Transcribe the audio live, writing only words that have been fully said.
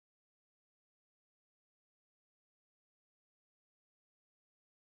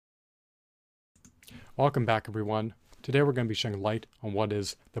Welcome back, everyone. Today we're going to be shedding light on what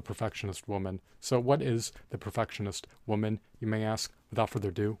is the perfectionist woman. So what is the perfectionist woman, you may ask? Without further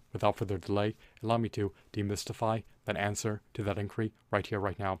ado, without further delay, allow me to demystify that answer to that inquiry right here,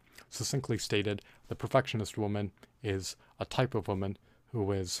 right now. Succinctly stated, the perfectionist woman is a type of woman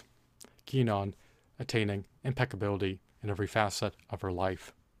who is keen on attaining impeccability in every facet of her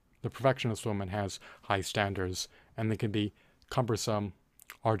life. The perfectionist woman has high standards, and they can be cumbersome,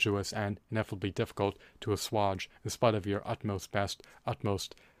 arduous, and ineffably difficult to assuage in spite of your utmost best,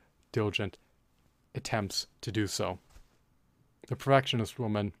 utmost diligent attempts to do so. The perfectionist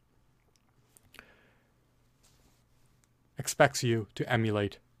woman expects you to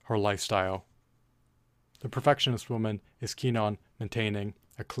emulate her lifestyle. The perfectionist woman is keen on maintaining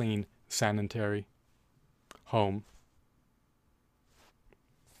a clean, sanitary home,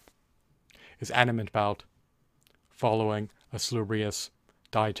 is adamant about following a salubrious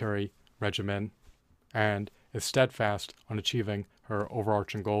dietary regimen, and is steadfast on achieving her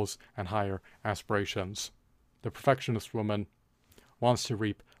overarching goals and higher aspirations. The perfectionist woman wants to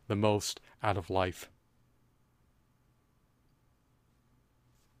reap the most out of life.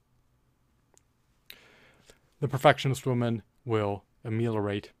 The perfectionist woman will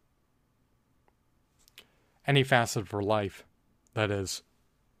ameliorate any facet of her life that is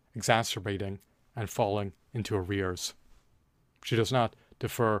exacerbating and falling into arrears. She does not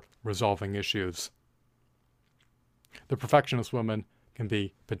defer resolving issues. The perfectionist woman can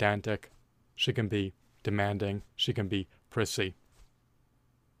be pedantic, she can be demanding, she can be prissy.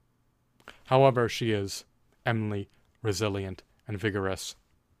 However, she is eminently resilient and vigorous.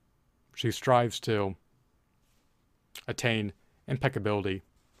 She strives to attain impeccability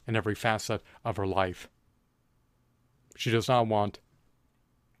in every facet of her life. She does not want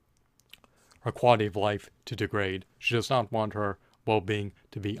her quality of life to degrade. She does not want her well-being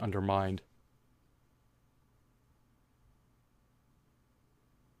to be undermined.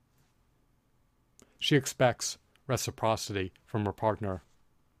 She expects reciprocity from her partner.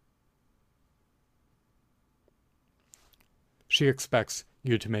 She expects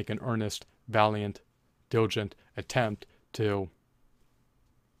you to make an earnest, valiant, diligent attempt to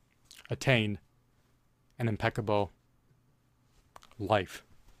attain an impeccable life.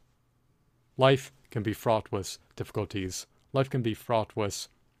 Life can be fraught with difficulties. Life can be fraught with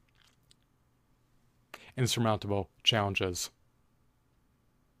insurmountable challenges.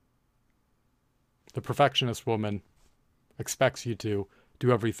 The perfectionist woman expects you to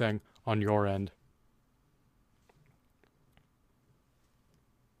do everything on your end.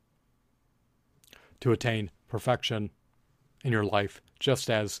 To attain perfection in your life, just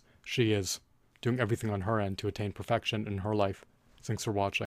as she is doing everything on her end to attain perfection in her life. Thanks for watching.